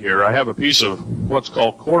hand here, I have a piece of what's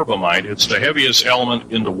called carbonite. It's the heaviest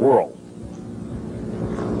element in the world.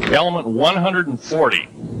 Element 140.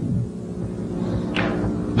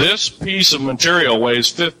 This piece of material weighs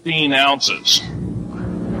 15 ounces.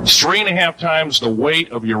 It's 3.5 times the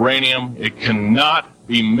weight of uranium. It cannot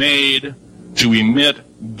be made to emit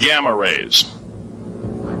gamma rays.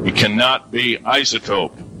 It cannot be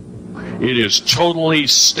isotoped. It is totally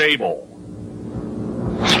stable.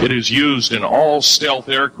 It is used in all stealth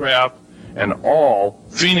aircraft and all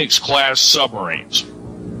Phoenix-class submarines.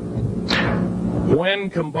 When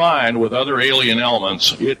combined with other alien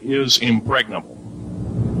elements, it is impregnable.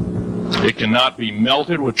 It cannot be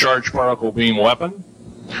melted with charged particle beam weapon.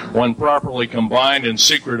 When properly combined in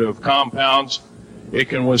secretive compounds, it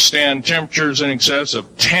can withstand temperatures in excess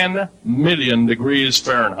of 10 million degrees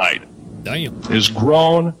Fahrenheit. Damn. It is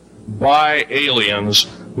grown by aliens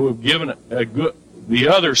who have given a good... The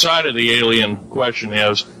other side of the alien question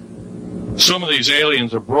is, some of these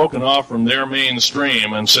aliens have broken off from their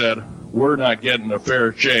mainstream and said, we're not getting a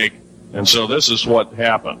fair shake, and so this is what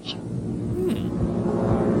happens.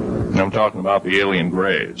 And I'm talking about the alien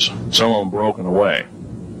grays. Some of them broken away.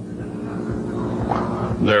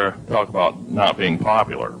 They're talking about not being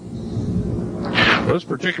popular. This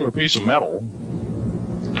particular piece of metal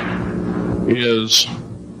is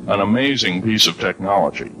an amazing piece of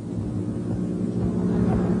technology.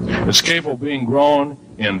 It's capable of being grown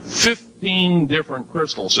in 15 different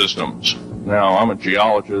crystal systems. Now, I'm a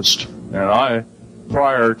geologist, and I,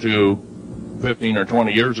 prior to 15 or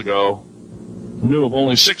 20 years ago, knew of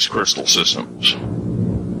only 6 crystal systems.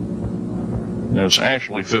 There's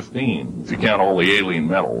actually 15, if you count all the alien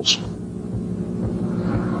metals.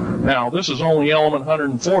 Now, this is only element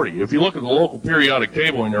 140. If you look at the local periodic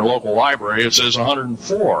table in your local library, it says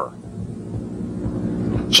 104.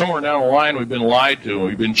 Somewhere down the line, we've been lied to and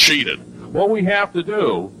we've been cheated. What we have to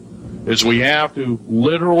do is we have to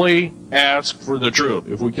literally ask for the truth.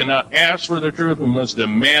 If we cannot ask for the truth, we must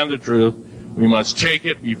demand the truth. We must take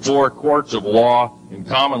it before courts of law in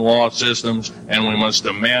common law systems, and we must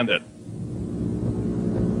demand it.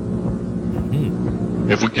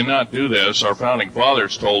 If we cannot do this, our founding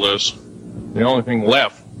fathers told us the only thing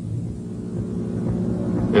left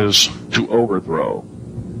is to overthrow.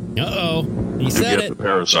 Uh-oh. He to said get it. the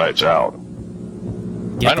parasites out.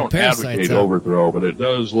 I don't advocate overthrow, but it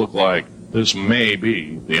does look like this may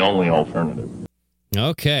be the only alternative.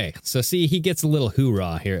 Okay. So, see, he gets a little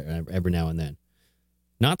hoorah here every now and then.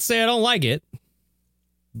 Not to say I don't like it,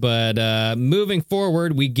 but moving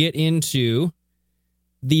forward, we get into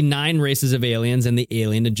the 9 races of aliens and the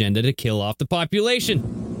alien agenda to kill off the population.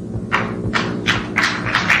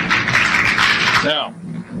 Now,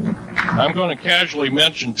 I'm going to casually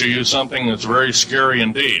mention to you something that's very scary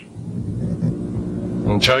indeed.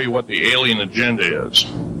 and tell you what the alien agenda is.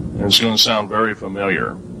 And it's going to sound very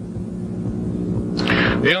familiar.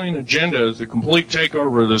 The alien agenda is the complete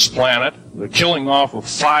takeover of this planet, the killing off of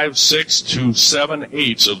 5/6 to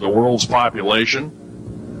 7/8 of the world's population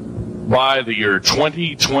by the year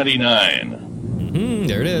 2029.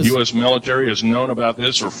 There it is. The U.S. military has known about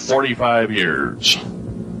this for 45 years.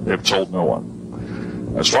 They've told no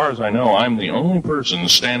one. As far as I know, I'm the only person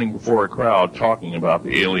standing before a crowd talking about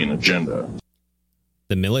the alien agenda.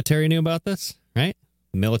 The military knew about this, right?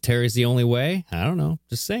 The military is the only way? I don't know.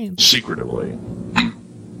 Just saying. Secretively.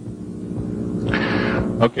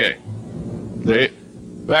 Okay.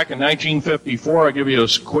 Back in 1954, I'll give you a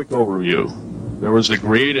quick overview. There was the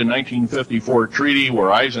created 1954 treaty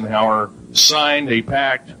where Eisenhower signed a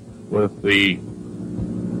pact with the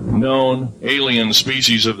known alien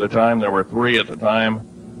species of the time. There were 3 at the time.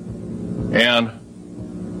 And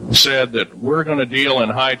said that we're going to deal in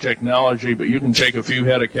high technology, but you can take a few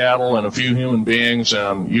head of cattle and a few human beings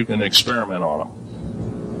and you can experiment on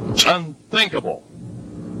them. It's unthinkable.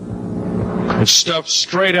 It's stuff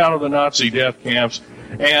straight out of the Nazi death camps,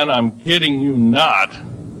 and I'm kidding you not.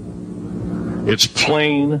 It's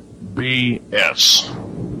plain BS.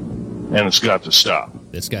 And it's got to stop.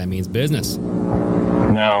 This guy means business.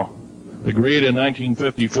 Now, the agreed in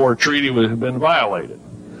 1954 treaty had been violated.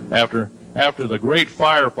 After the great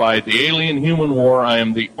firefight, the alien-human war, I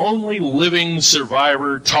am the only living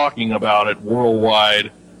survivor talking about it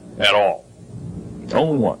worldwide at all.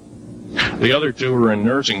 Only one. The other 2 are in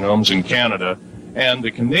nursing homes in Canada, and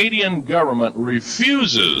the Canadian government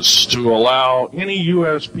refuses to allow any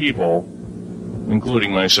U.S. people,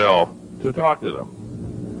 including myself, to talk to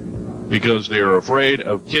them because they are afraid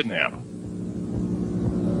of kidnapping.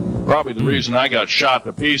 Probably the reason I got shot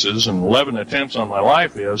to pieces and 11 attempts on my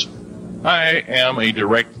life is I am a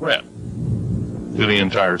direct threat to the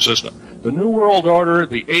entire system. The New World Order,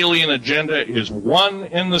 the alien agenda is one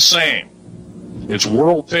and the same. It's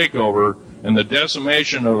world takeover and the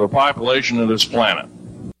decimation of the population of this planet.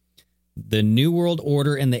 The New World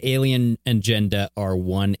Order and the alien agenda are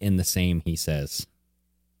one and the same, he says.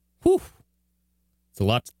 Whew. It's a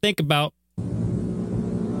lot to think about.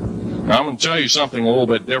 Now, I'm going to tell you something a little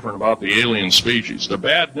bit different about the alien species. The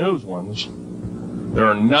bad news ones, there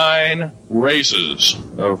are 9 races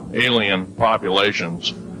of alien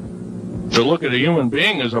populations. To look at a human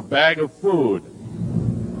being as a bag of food.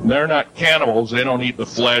 They're not cannibals. They don't eat the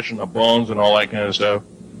flesh and the bones and all that kind of stuff.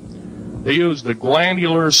 They use the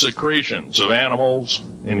glandular secretions of animals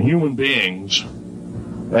and human beings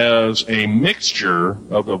as a mixture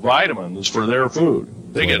of the vitamins for their food.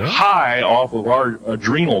 They get high off of our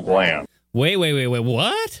adrenal gland. Wait,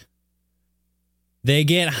 what? They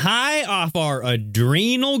get high off our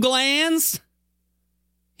adrenal glands?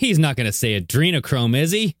 He's not going to say adrenochrome,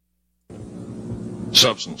 is he?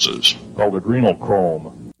 Substances called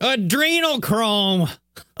adrenochrome. Adrenochrome!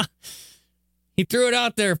 He threw it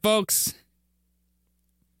out there, folks.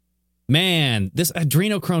 Man, this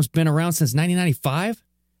adrenochrome's been around since 1995?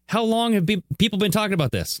 How long have people been talking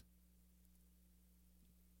about this?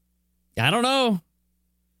 I don't know.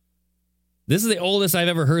 This is the oldest I've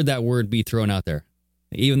ever heard that word be thrown out there.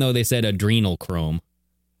 Even though they said adrenochrome.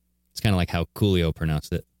 It's kind of like how Coolio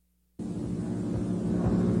pronounced it.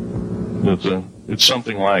 It's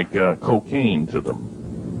something like cocaine to them.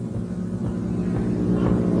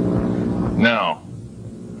 Now.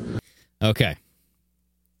 Okay.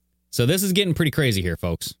 So this is getting pretty crazy here,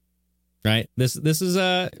 folks. Right? This is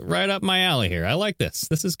right up my alley here. I like this.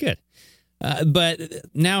 This is good. But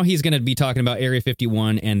now he's going to be talking about Area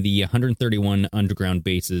 51 and the 131 underground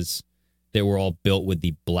bases that were all built with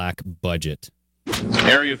the black budget.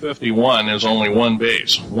 Area 51 is only one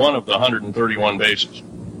base, one of the 131 bases.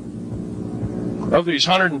 Of these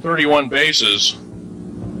 131 bases,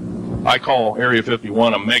 I call Area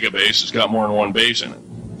 51 a mega base. It's got more than one base in it.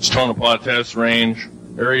 It's Tonopah Test Range,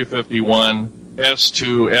 Area 51,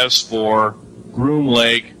 S2, S4, Groom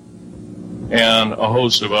Lake, and a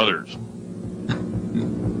host of others.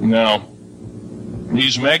 Now,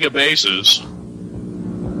 these mega bases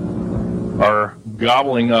are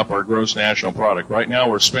gobbling up our gross national product. Right now,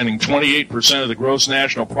 we're spending 28% of the gross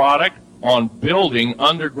national product on building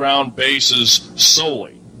underground bases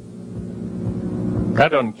solely. That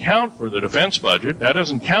doesn't count for the defense budget. That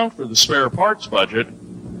doesn't count for the spare parts budget. It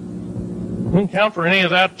doesn't count for any of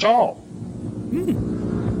that at all.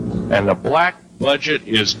 And the black budget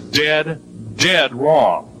is dead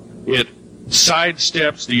wrong. It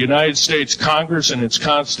sidesteps the United States Congress and its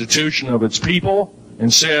Constitution of its people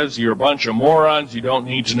and says you're a bunch of morons you don't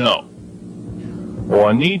need to know. Well,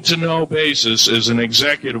 a need-to-know basis is an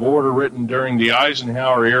executive order written during the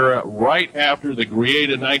Eisenhower era right after the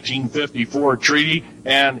created 1954 treaty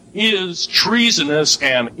and is treasonous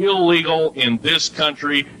and illegal in this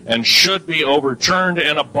country and should be overturned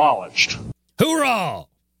and abolished. Hoorah!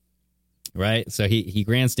 Right? So he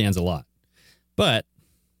grandstands a lot. But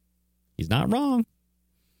he's not wrong.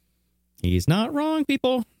 He's not wrong,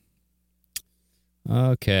 people.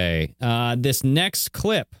 Okay. This next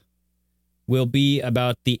clip will be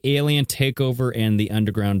about the alien takeover and the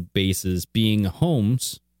underground bases being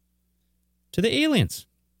homes to the aliens.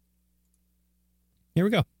 Here we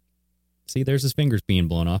go. See, there's his fingers being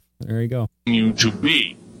blown off. There you go. You to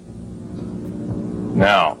be.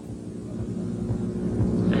 Now,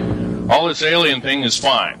 all this alien thing is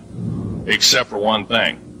fine, except for one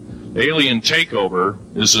thing. Alien takeover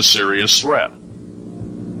is a serious threat.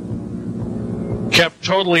 Kept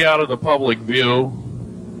totally out of the public view,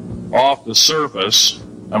 off the surface,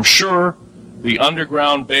 I'm sure the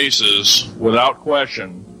underground bases, without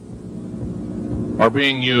question, are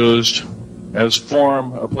being used as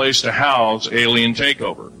a place to house alien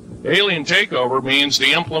takeover. Alien takeover means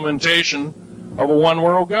the implementation of a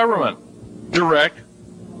one-world government. Direct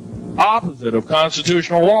opposite of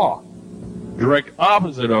constitutional law. Direct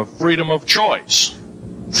opposite of freedom of choice,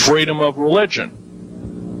 freedom of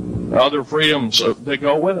religion, other freedoms that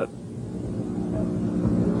go with it.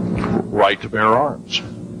 Right to bear arms.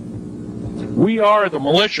 We are the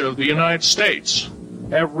militia of the United States.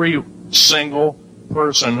 Every single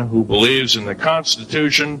person who believes in the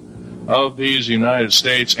Constitution of these United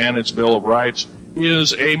States and its Bill of Rights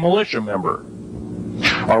is a militia member.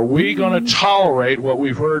 Are we going to tolerate what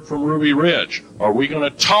we've heard from Ruby Ridge? Are we going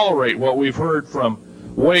to tolerate what we've heard from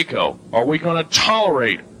Waco? Are we going to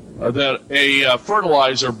tolerate that a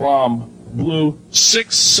fertilizer bomb blew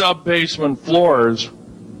 6 sub-basement floors?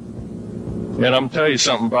 And I'm telling you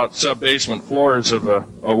something about sub-basement floors of a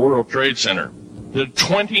World Trade Center. They're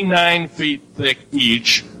 29 feet thick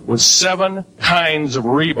each with 7 kinds of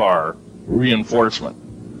rebar reinforcement.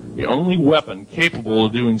 The only weapon capable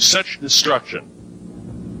of doing such destruction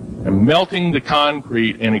and melting the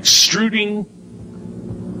concrete and extruding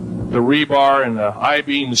the rebar and the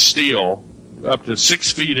I-beam steel up to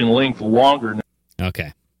 6 feet in length longer.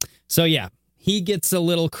 Okay. So, yeah, he gets a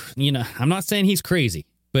little, I'm not saying he's crazy,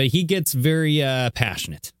 but he gets very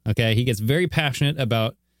passionate, okay? He gets very passionate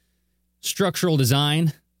about structural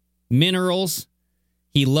design, minerals.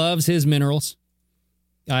 He loves his minerals.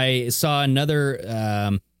 I saw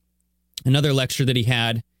another lecture that he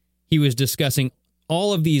had. He was discussing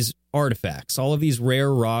all of these artifacts, all of these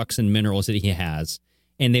rare rocks and minerals that he has,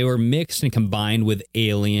 and they were mixed and combined with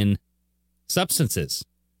alien substances,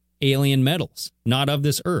 alien metals, not of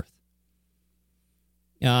this earth.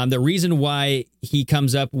 The reason why he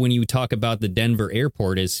comes up when you talk about the Denver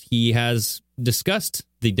airport is he has discussed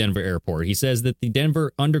the Denver airport. He says that the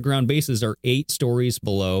Denver underground bases are 8 stories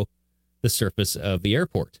below the surface of the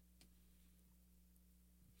airport.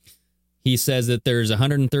 He says that there's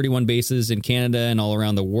 131 bases in Canada and all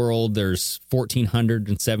around the world. There's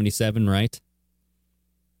 1,477, right?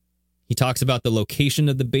 He talks about the location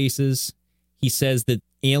of the bases. He says that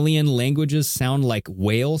alien languages sound like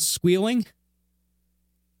whales squealing.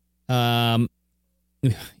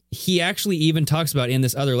 He actually even talks about, in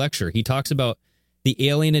this other lecture, he talks about the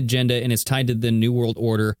alien agenda, and it's tied to the New World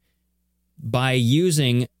Order by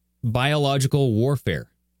using biological warfare.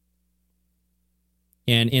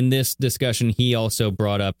 And in this discussion, he also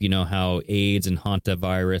brought up, how AIDS and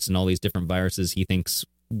hantavirus and all these different viruses he thinks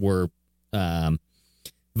were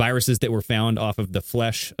viruses that were found off of the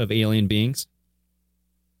flesh of alien beings.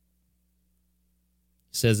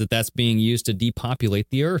 He says that that's being used to depopulate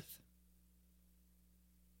the earth.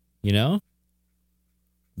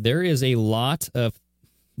 There's a lot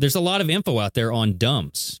of info out there on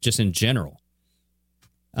D.U.M.B.s, just in general.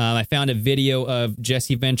 I found a video of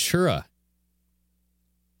Jesse Ventura,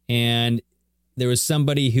 and there was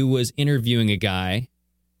somebody who was interviewing a guy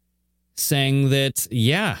saying that,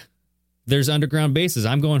 yeah, there's underground bases.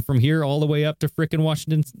 I'm going from here all the way up to frickin'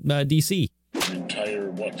 Washington, D.C.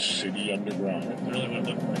 Entire, city underground?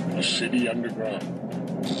 A city underground.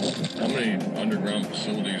 How many underground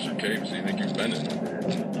facilities or caves do you think you've been in?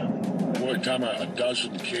 Boy, talking about a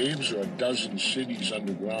dozen caves or a dozen cities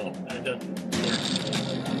underground?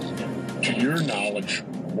 To your knowledge,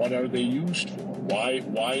 what are they used for?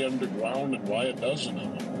 Why underground and why a dozen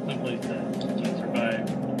of them? Simply to survive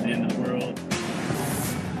the end of the world.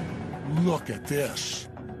 Look at this.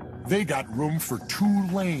 They got room for 2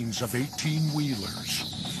 lanes of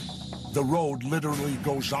 18-wheelers. The road literally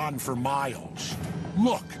goes on for miles.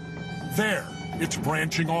 Look, there, It's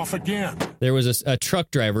branching off again. There was a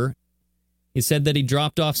truck driver. He said that he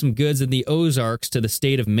dropped off some goods in the Ozarks to the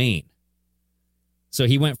state of Maine. So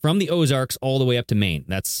he went from the Ozarks all the way up to Maine.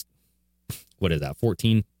 That's, what is that,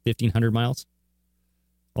 1,500 miles?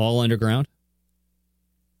 All underground.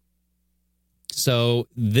 So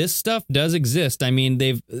this stuff does exist. I mean,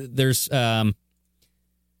 there's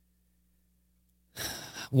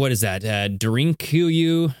what is that?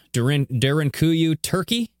 Derinkuyu,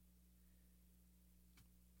 Turkey.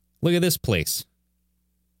 Look at this place.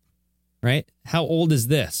 Right? How old is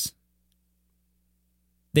this?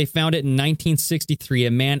 They found it in 1963.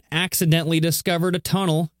 A man accidentally discovered a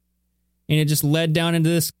tunnel, and it just led down into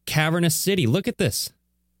this cavernous city. Look at this.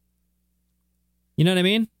 You know what I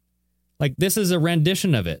mean? Like, this is a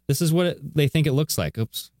rendition of it. This is what they think it looks like.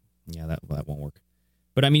 Oops. Yeah, that won't work.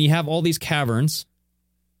 But, I mean, you have all these caverns.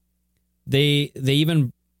 They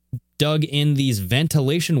even dug in these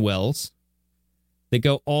ventilation wells that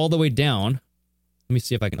go all the way down. Let me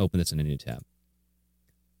see if I can open this in a new tab.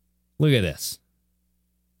 Look at this.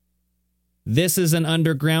 This is an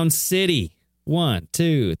underground city. 1,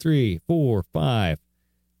 2, 3, 4, 5.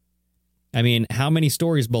 I mean, how many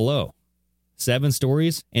stories below? 7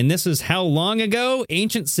 stories? And this is how long ago?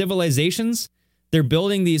 Ancient civilizations? They're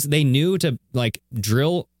building these, they knew to like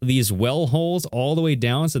drill these well holes all the way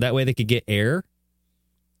down so that way they could get air.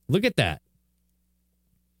 Look at that.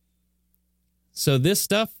 So this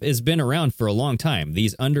stuff has been around for a long time.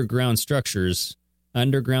 These underground structures,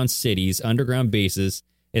 underground cities, underground bases,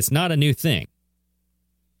 it's not a new thing.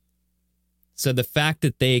 So the fact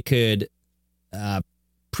that they could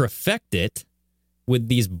perfect it with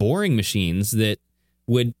these boring machines that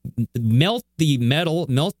would melt the metal,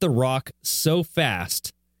 melt the rock so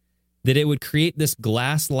fast that it would create this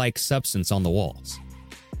glass-like substance on the walls.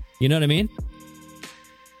 You know what I mean?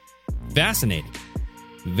 Fascinating.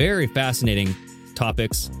 Very fascinating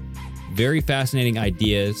topics. Very fascinating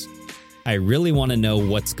ideas. I really want to know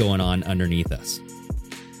what's going on underneath us.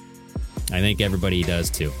 I think everybody does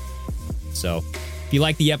too. So, if you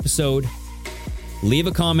like the episode, leave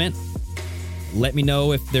a comment. Let me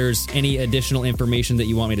know if there's any additional information that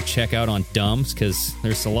you want me to check out on D.U.M.B.s, because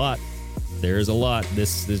there's a lot. There's a lot.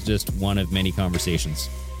 This is just one of many conversations,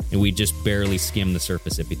 and we just barely skim the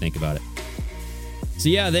surface if you think about it. So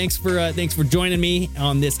yeah, thanks for joining me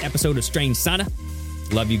on this episode of Strange Sauna.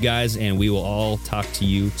 Love you guys, and we will all talk to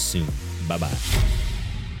you soon. Bye-bye.